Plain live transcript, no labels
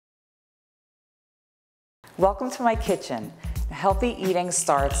Welcome to my kitchen. Healthy eating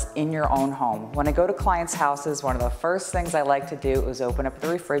starts in your own home. When I go to clients' houses, one of the first things I like to do is open up the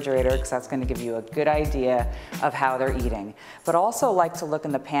refrigerator because that's going to give you a good idea of how they're eating. But also like to look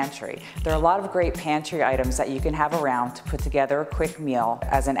in the pantry. There are a lot of great pantry items that you can have around to put together a quick meal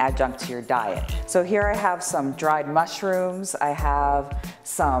as an adjunct to your diet. So here I have some dried mushrooms. I have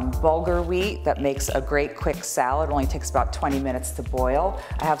some bulgur wheat that makes a great quick salad. It only takes about 20 minutes to boil.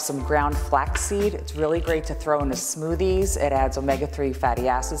 I have some ground flaxseed. It's really great to throw into smoothies. It adds omega-3 fatty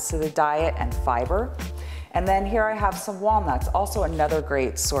acids to the diet and fiber. And then here I have some walnuts, also another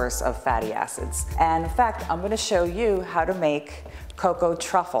great source of fatty acids. And in fact, I'm going to show you how to make cocoa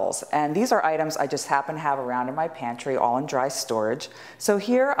truffles. And these are items I just happen to have around in my pantry, all in dry storage. So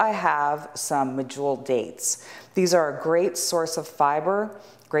here I have some medjool dates. These are a great source of fiber,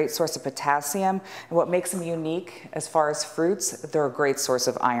 great source of potassium. And what makes them unique as far as fruits, they're a great source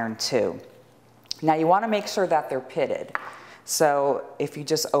of iron too. Now you want to make sure that they're pitted. So if you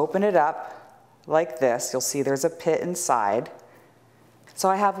just open it up like this, you'll see there's a pit inside. So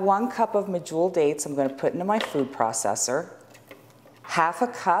I have 1 cup of medjool dates I'm going to put into my food processor. Half a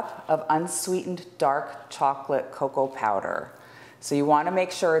cup of unsweetened dark chocolate cocoa powder. So you want to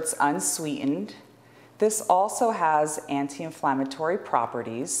make sure it's unsweetened. This also has anti-inflammatory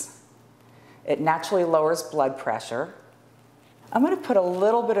properties. It naturally lowers blood pressure. I'm going to put a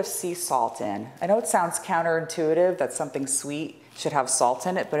little bit of sea salt in. I know it sounds counterintuitive that something sweet should have salt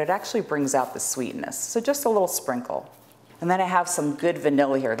in it, but it actually brings out the sweetness. So just a little sprinkle. And then I have some good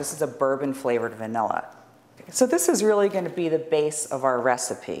vanilla here. This is a bourbon flavored vanilla. So this is really going to be the base of our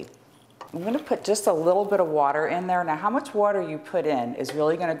recipe. I'm going to put just a little bit of water in there. Now how much water you put in is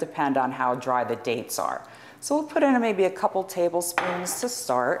really going to depend on how dry the dates are. So we'll put in maybe a couple tablespoons to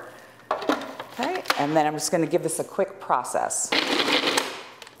start. Okay, and then I'm just going to give this a quick process.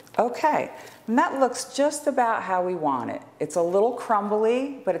 Okay, and that looks just about how we want it. It's a little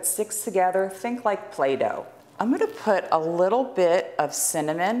crumbly, but it sticks together. Think like Play-Doh. I'm going to put a little bit of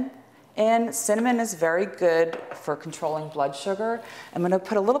cinnamon in. Cinnamon is very good for controlling blood sugar. I'm going to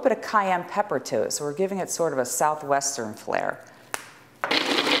put a little bit of cayenne pepper to it, so we're giving it sort of a southwestern flair.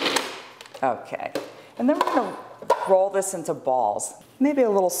 Okay, and then we're going to roll this into balls, maybe a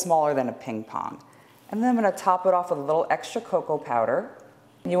little smaller than a ping pong. And then I'm going to top it off with a little extra cocoa powder.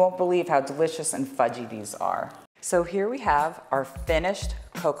 You won't believe how delicious and fudgy these are. So here we have our finished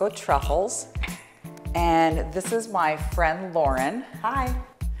cocoa truffles. And this is my friend Lauren. Hi.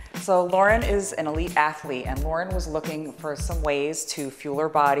 So Lauren is an elite athlete, and Lauren was looking for some ways to fuel her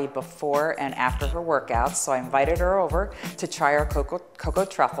body before and after her workouts. So I invited her over to try our cocoa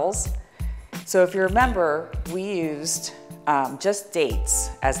truffles. So if you remember, we used just dates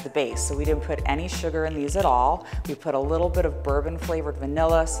as the base. So we didn't put any sugar in these at all. We put a little bit of bourbon flavored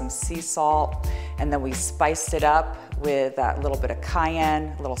vanilla, some sea salt, and then we spiced it up with a little bit of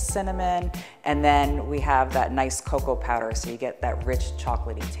cayenne, a little cinnamon, and then we have that nice cocoa powder so you get that rich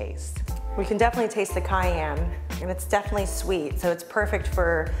chocolatey taste. We can definitely taste the cayenne, and it's definitely sweet, so it's perfect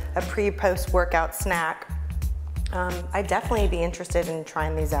for a pre-post workout snack. I'd definitely be interested in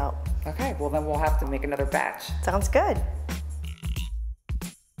trying these out. Okay, well then we'll have to make another batch. Sounds good.